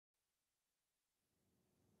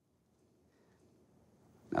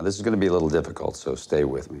Now, this is going to be a little difficult, so stay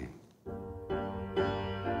with me.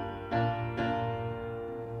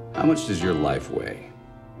 How much does your life weigh?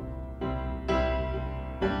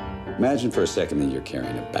 Imagine for a second that you're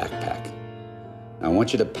carrying a backpack. Now, I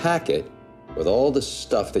want you to pack it with all the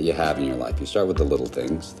stuff that you have in your life. You start with the little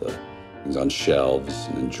things, the things on shelves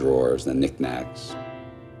and in drawers, the knickknacks.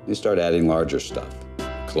 You start adding larger stuff,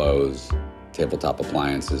 clothes, tabletop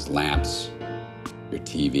appliances, lamps, your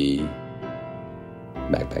TV.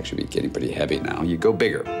 Backpack should be getting pretty heavy now. You go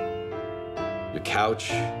bigger. Your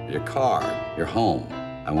couch, your car, your home.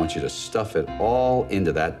 I want you to stuff it all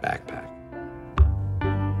into that backpack.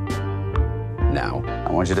 Now,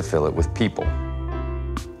 I want you to fill it with people.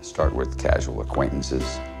 Start with casual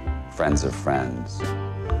acquaintances, friends of friends,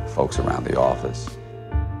 folks around the office.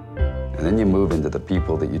 And then you move into the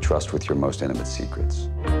people that you trust with your most intimate secrets.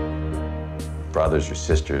 Brothers, your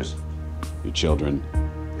sisters, your children,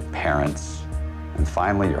 your parents, and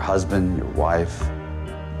finally your husband, your wife,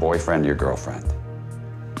 boyfriend, your girlfriend.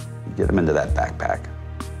 You get them into that backpack.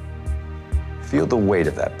 Feel the weight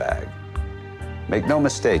of that bag. Make no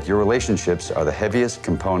mistake, your relationships are the heaviest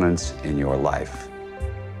components in your life.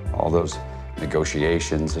 All those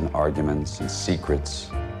negotiations and arguments and secrets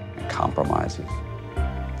and compromises.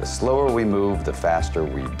 The slower we move, the faster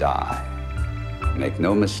we die. Make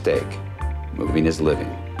no mistake, moving is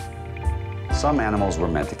living. Some animals were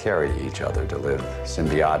meant to carry each other, to live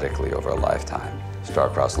symbiotically over a lifetime.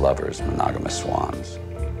 Star-crossed lovers, monogamous swans.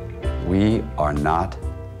 We are not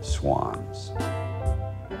swans.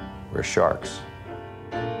 We're sharks.